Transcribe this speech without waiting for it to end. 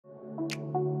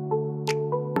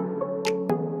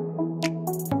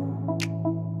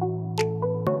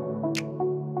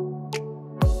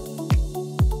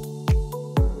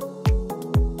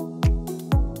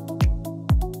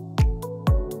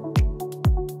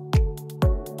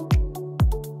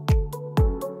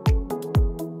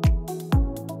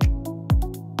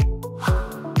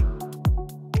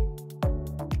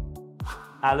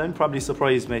Alan probably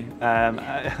surprised me,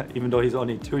 even though he's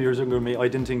only 2 years younger than me. I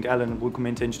didn't think Alan would come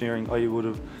into engineering. I would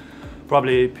have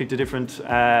probably picked a different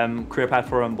career path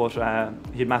for him, but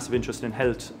he had massive interest in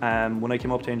health. When I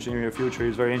came up to Engineering Your Future, he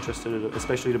was very interested,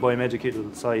 especially the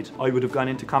biomedical side. I would have gone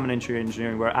into common entry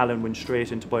engineering, where Alan went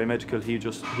straight into biomedical.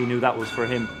 He knew that was for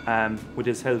him, with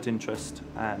his health interest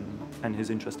and his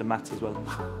interest in maths as well.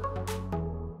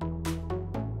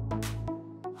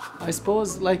 I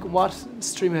suppose like what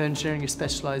stream of engineering you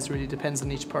specialise really depends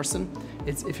on each person.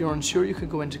 If you're unsure, you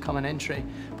could go into common entry,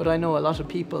 but I know a lot of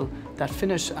people that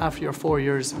finish after your 4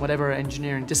 years, whatever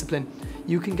engineering discipline,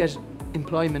 you can get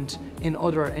employment in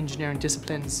other engineering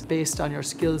disciplines based on your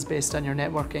skills, based on your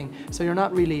networking. So you're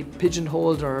not really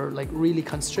pigeonholed or like really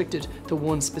constricted to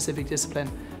one specific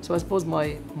discipline. So I suppose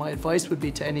my advice would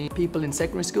be to any people in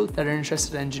secondary school that are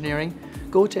interested in engineering,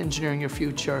 go to Engineering Your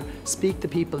Future, speak to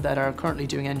people that are currently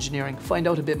doing engineering, find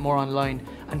out a bit more online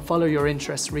and follow your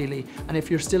interests really. And if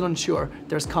you're still unsure,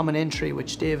 there's common entry,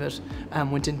 which David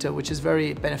went into, which is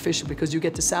very beneficial because you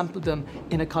get to sample them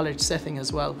in a college setting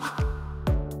as well.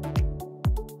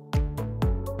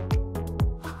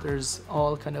 There's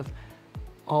all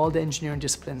the engineering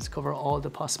disciplines cover all the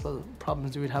possible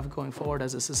problems we would have going forward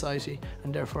as a society,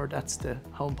 and therefore that's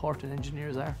how important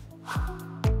engineers are.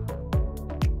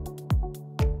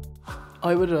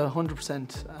 I would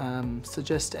 100%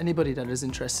 suggest anybody that is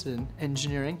interested in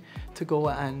engineering to go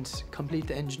and complete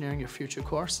the Engineering Your Future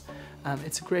course.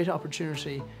 It's a great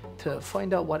opportunity to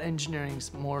find out what engineering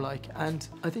is more like, and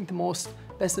I think the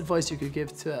best advice you could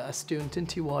give to a student in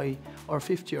TY or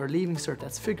 50 or Leaving Cert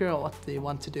that's figuring out what they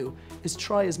want to do is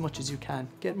try as much as you can.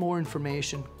 Get more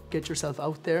information, get yourself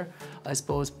out there, I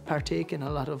suppose partake in a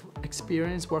lot of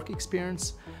work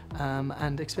experience,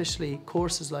 and especially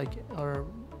courses or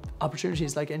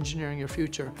opportunities like Engineering Your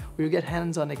Future, where you get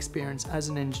hands-on experience as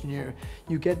an engineer.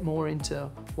 You get more into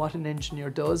what an engineer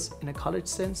does in a college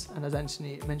sense, and as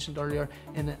Anthony mentioned earlier,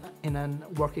 in a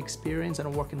work experience and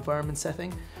a work environment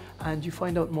setting, and you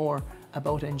find out more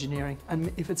about engineering.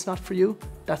 And if it's not for you,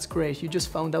 that's great. You just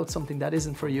found out something that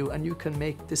isn't for you, and you can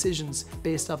make decisions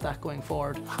based off that going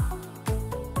forward.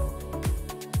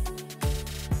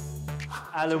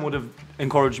 Alan would have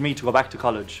encouraged me to go back to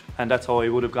college, and that's how I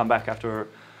would have gone back after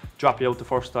dropping out the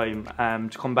first time.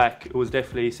 To come back, it was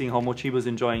definitely seeing how much he was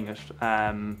enjoying it,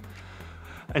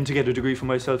 and to get a degree for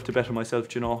myself to better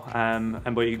myself, you know.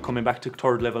 And by coming back to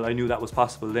third level, I knew that was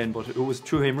possible then, but it was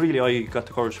through him really I got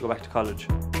the courage to go back to college.